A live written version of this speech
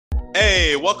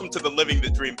Hey, welcome to the Living the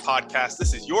Dream podcast.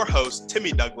 This is your host,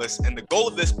 Timmy Douglas, and the goal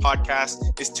of this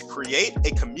podcast is to create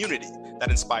a community that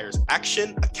inspires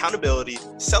action, accountability,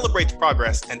 celebrates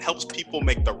progress, and helps people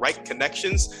make the right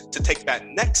connections to take that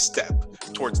next step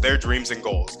towards their dreams and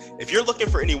goals. If you're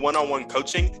looking for any one-on-one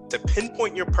coaching to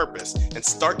pinpoint your purpose and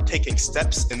start taking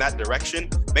steps in that direction,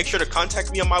 make sure to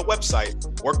contact me on my website,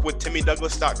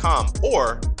 workwithtimmydouglas.com,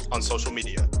 or on social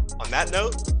media. On that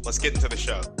note, let's get into the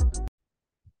show.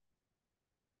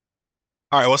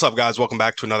 All right, what's up, guys? Welcome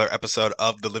back to another episode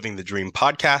of the Living the Dream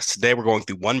podcast. Today, we're going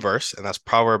through one verse, and that's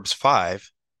Proverbs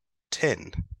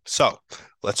 5:10. So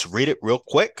let's read it real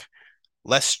quick.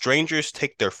 Lest strangers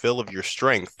take their fill of your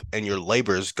strength, and your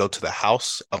labors go to the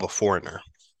house of a foreigner.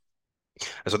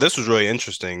 And so this was really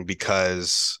interesting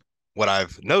because what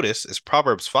I've noticed is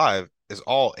Proverbs 5 is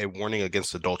all a warning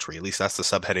against adultery. At least that's the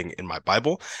subheading in my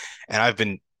Bible. And I've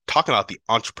been talking about the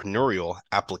entrepreneurial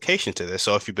application to this.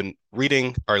 So if you've been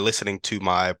reading or listening to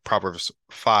my Proverbs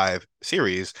 5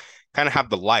 series, kind of have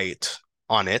the light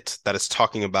on it that is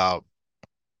talking about,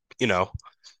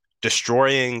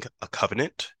 destroying a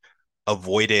covenant,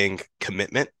 avoiding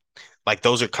commitment. Like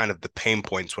those are kind of the pain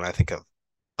points when I think of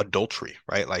adultery,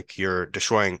 right? Like you're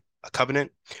destroying a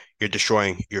covenant, you're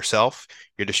destroying yourself,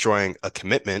 you're destroying a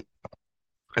commitment.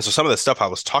 And so some of the stuff I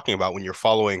was talking about when you're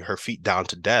following her feet down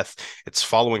to death, it's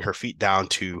following her feet down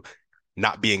to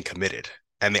not being committed.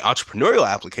 And the entrepreneurial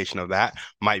application of that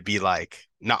might be like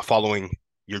not following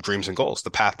your dreams and goals,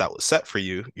 the path that was set for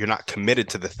you. You're not committed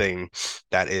to the thing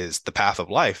that is the path of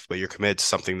life, but you're committed to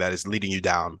something that is leading you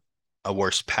down a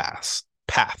worse path.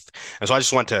 And so I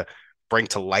just want to bring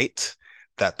to light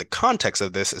that the context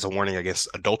of this is a warning against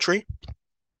adultery.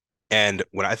 And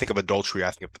when I think of adultery,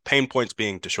 I think of the pain points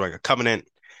being destroying a covenant,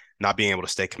 not being able to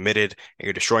stay committed, and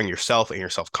you're destroying yourself and your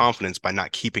self-confidence by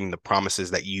not keeping the promises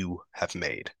that you have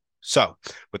made. So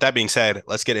with that being said,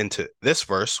 let's get into this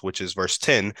verse, which is verse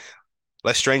 10.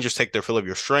 Let strangers take their fill of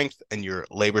your strength, and your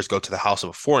labors go to the house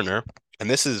of a foreigner. And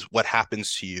this is what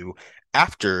happens to you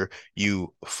after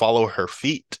you follow her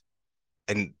feet,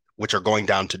 and which are going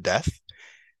down to death,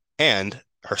 and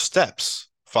her steps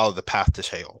follow the path to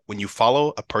Sheol. When you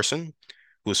follow a person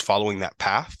who is following that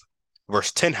path,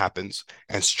 verse 10 happens,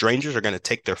 and strangers are going to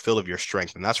take their fill of your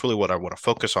strength. And that's really what I want to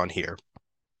focus on here.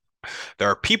 There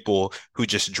are people who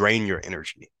just drain your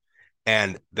energy,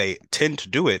 and they tend to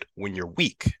do it when you're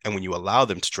weak and when you allow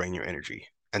them to drain your energy.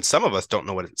 And some of us don't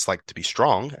know what it's like to be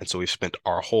strong. And so we've spent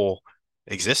our whole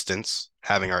existence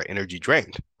having our energy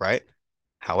drained, right?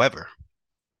 However,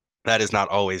 that is not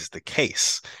always the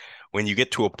case. When you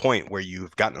get to a point where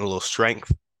you've gotten a little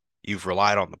strength, you've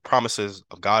relied on the promises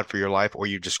of God for your life, or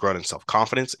you've just grown in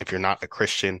self-confidence. If you're not a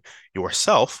Christian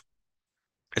yourself,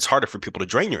 it's harder for people to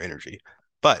drain your energy.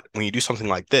 But when you do something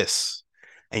like this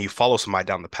and you follow somebody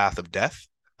down the path of death,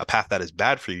 a path that is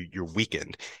bad for you, you're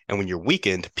weakened. And when you're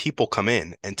weakened, people come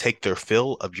in and take their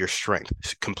fill of your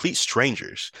strength. Complete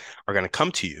strangers are going to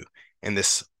come to you in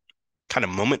this kind of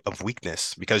moment of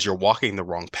weakness because you're walking the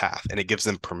wrong path, and it gives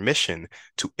them permission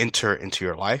to enter into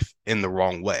your life in the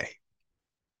wrong way.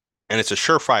 And it's a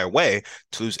surefire way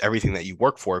to lose everything that you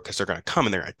work for, because they're going to come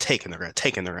and they're going to take and they're going to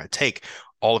take and they're going to take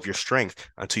all of your strength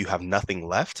until you have nothing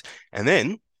left. And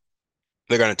then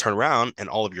they're going to turn around, and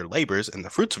all of your labors and the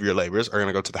fruits of your labors are going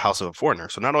to go to the house of a foreigner.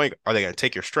 So not only are they going to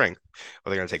take your strength, but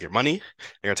they're going to take your money,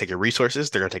 they're going to take your resources,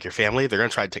 they're going to take your family, they're going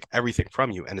to try to take everything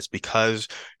from you. And it's because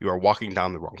you are walking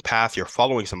down the wrong path. You're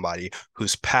following somebody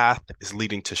whose path is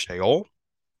leading to Sheol.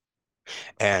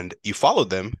 And you followed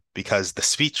them because the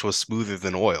speech was smoother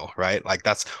than oil, right? Like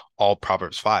that's all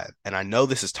Proverbs 5. And I know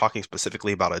this is talking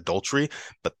specifically about adultery,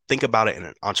 but think about it in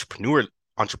an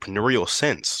entrepreneurial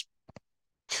sense.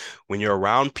 When you're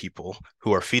around people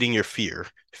who are feeding your fear,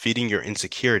 feeding your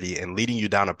insecurity, and leading you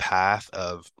down a path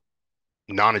of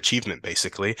non-achievement,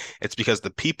 basically, it's because the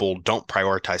people don't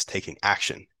prioritize taking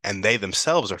action, and they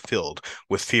themselves are filled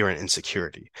with fear and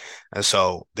insecurity. And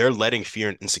so they're letting fear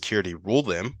and insecurity rule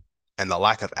them, and the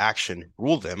lack of action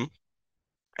rule them.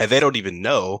 And they don't even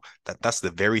know that that's the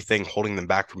very thing holding them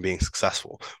back from being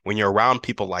successful. When you're around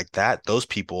people like that, those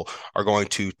people are going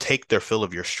to take their fill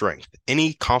of your strength.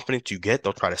 Any confidence you get,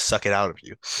 they'll try to suck it out of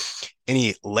you.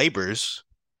 Any labors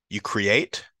you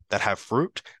create that have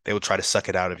fruit, they will try to suck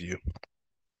it out of you.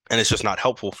 And it's just not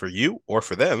helpful for you or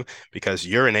for them, because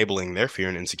you're enabling their fear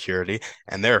and insecurity,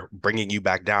 and they're bringing you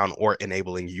back down or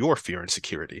enabling your fear and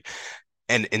insecurity.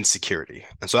 And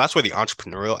so that's where the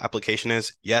entrepreneurial application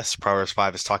is. Yes, Proverbs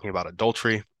 5 is talking about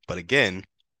adultery, but again,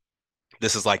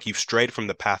 this is like you've strayed from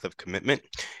the path of commitment.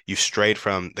 You've strayed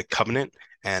from the covenant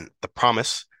and the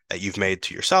promise that you've made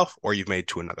to yourself or you've made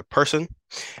to another person,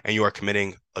 and you are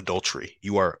committing adultery.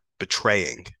 You are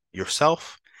betraying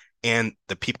yourself and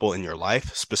the people in your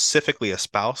life, specifically a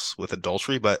spouse with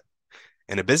adultery. But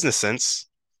in a business sense,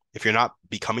 if you're not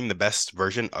becoming the best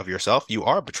version of yourself, you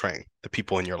are betraying the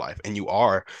people in your life and you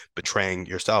are betraying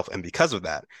yourself. And because of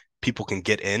that, people can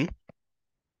get in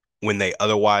when they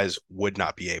otherwise would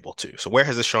not be able to. So where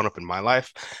has this shown up in my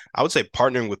life? I would say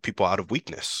partnering with people out of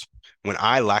weakness. When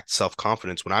I lacked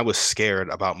self-confidence, when I was scared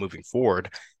about moving forward,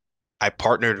 I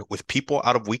partnered with people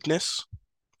out of weakness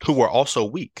who were also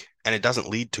weak, and it doesn't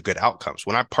lead to good outcomes.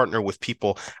 When I partner with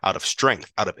people out of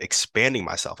strength, out of expanding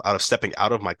myself, out of stepping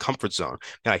out of my comfort zone,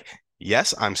 like,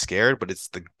 yes, I'm scared, but it's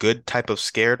the good type of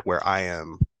scared where I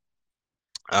am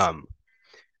um,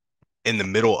 in the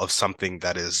middle of something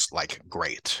that is like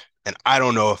great. And I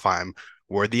don't know if I'm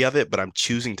worthy of it, but I'm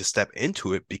choosing to step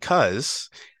into it because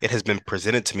it has been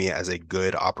presented to me as a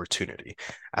good opportunity,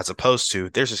 as opposed to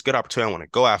there's this good opportunity I want to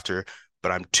go after,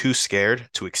 but I'm too scared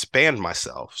to expand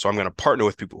myself. So I'm going to partner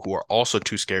with people who are also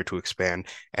too scared to expand,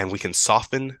 and we can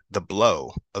soften the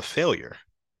blow of failure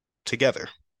together.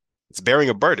 It's bearing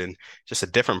a burden, just a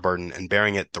different burden, and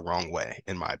bearing it the wrong way,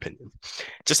 in my opinion.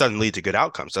 It just doesn't lead to good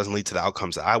outcomes, doesn't lead to the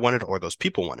outcomes that I wanted or those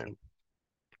people wanted.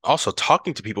 Also,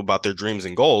 talking to people about their dreams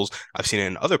and goals, I've seen it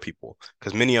in other people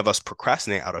because many of us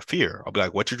procrastinate out of fear. I'll be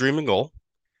like, what's your dream and goal?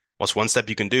 What's one step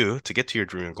you can do to get to your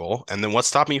dream and goal? And then what's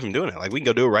stopping you from doing it? Like, we can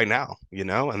go do it right now, you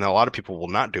know? And a lot of people will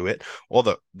not do it, or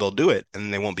they'll do it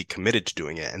and they won't be committed to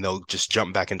doing it. And they'll just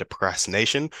jump back into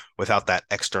procrastination without that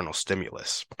external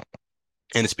stimulus.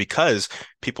 And it's because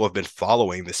people have been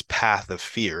following this path of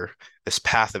fear, this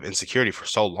path of insecurity for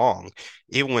so long,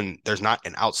 even when there's not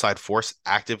an outside force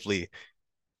actively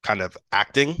kind of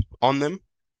acting on them,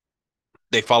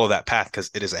 they follow that path because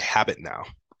it is a habit now.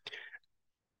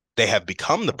 They have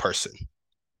become the person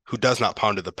who does not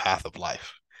ponder the path of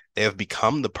life. They have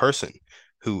become the person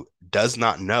who does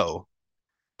not know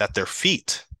that their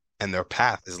feet and their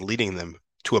path is leading them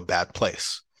to a bad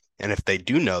place. And if they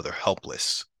do know, they're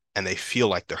helpless and they feel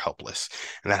like they're helpless.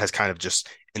 And that has kind of just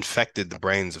infected the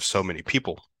brains of so many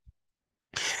people.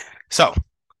 So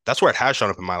that's where it has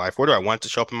shown up in my life. Where do I want it to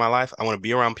show up in my life? I want to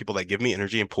be around people that give me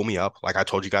energy and pull me up, like I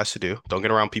told you guys to do. Don't get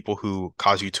around people who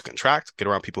cause you to contract. Get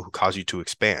around people who cause you to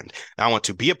expand. And I want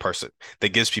to be a person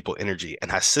that gives people energy and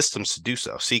has systems to do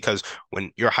so. See, because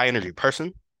when you're a high energy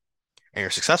person and you're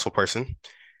a successful person,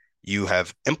 you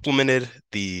have implemented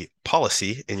the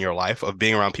policy in your life of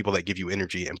being around people that give you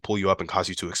energy and pull you up and cause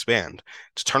you to expand.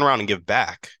 To turn around and give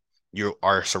back, you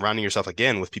are surrounding yourself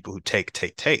again with people who take.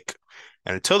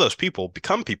 And until those people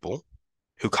become people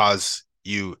who cause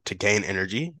you to gain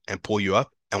energy and pull you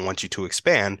up and want you to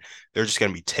expand, they're just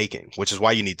going to be taking, which is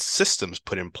why you need systems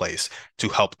put in place to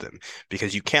help them,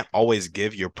 because you can't always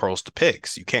give your pearls to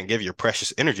pigs. You can't give your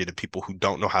precious energy to people who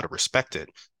don't know how to respect it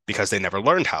because they never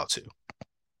learned how to.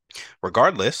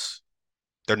 Regardless,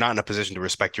 they're not in a position to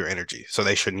respect your energy, so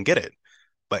they shouldn't get it.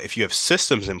 But if you have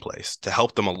systems in place to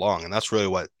help them along, and that's really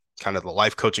what kind of the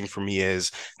life coaching for me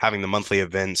is, having the monthly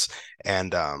events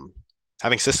and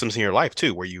having systems in your life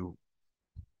too, where you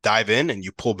dive in and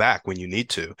you pull back when you need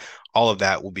to. All of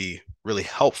that will be really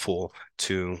helpful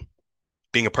to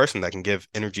being a person that can give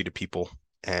energy to people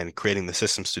and creating the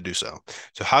systems to do so.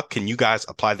 So how can you guys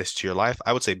apply this to your life?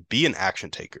 I would say be an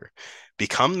action taker.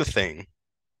 Become the thing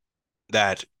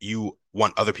that you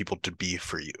want other people to be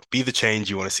for you. Be the change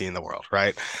you want to see in the world,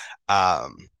 right?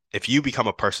 If you become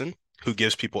a person who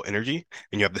gives people energy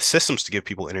and you have the systems to give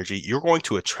people energy, you're going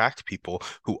to attract people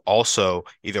who also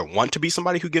either want to be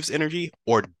somebody who gives energy,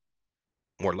 or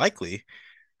more likely,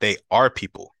 they are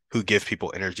people who give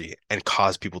people energy and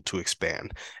cause people to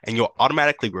expand. And you'll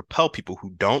automatically repel people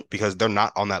who don't, because they're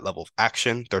not on that level of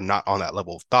action. They're not on that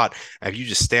level of thought. And if you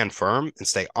just stand firm and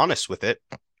stay honest with it,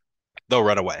 they'll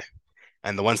run away.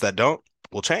 And the ones that don't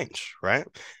will change, right?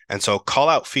 And so call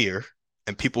out fear,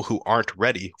 and people who aren't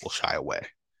ready will shy away.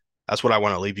 That's what I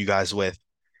want to leave you guys with.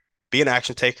 Be an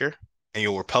action taker, and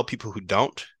you'll repel people who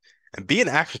don't. And be an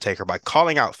action taker by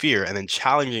calling out fear and then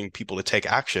challenging people to take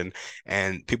action.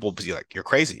 And people will be like, you're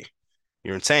crazy.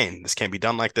 You're insane. This can't be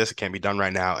done like this. It can't be done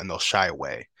right now. And they'll shy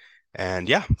away. And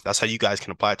yeah, that's how you guys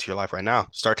can apply it to your life right now.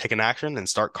 Start taking action and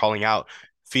start calling out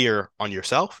fear on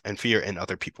yourself and fear in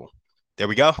other people. There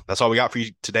we go. That's all we got for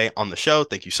you today on the show.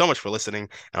 Thank you so much for listening.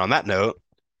 And on that note,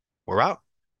 we're out.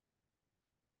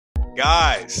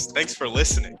 Guys, thanks for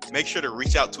listening. Make sure to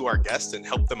reach out to our guests and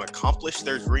help them accomplish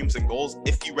their dreams and goals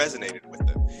if you resonated with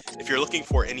them. If you're looking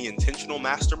for any intentional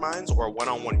masterminds or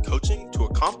one-on-one coaching to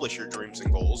accomplish your dreams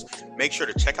and goals, make sure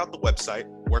to check out the website,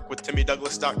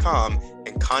 workwithtimmydouglas.com,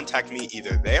 and contact me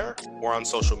either there or on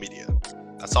social media.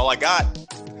 That's all I got.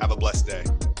 Have a blessed day.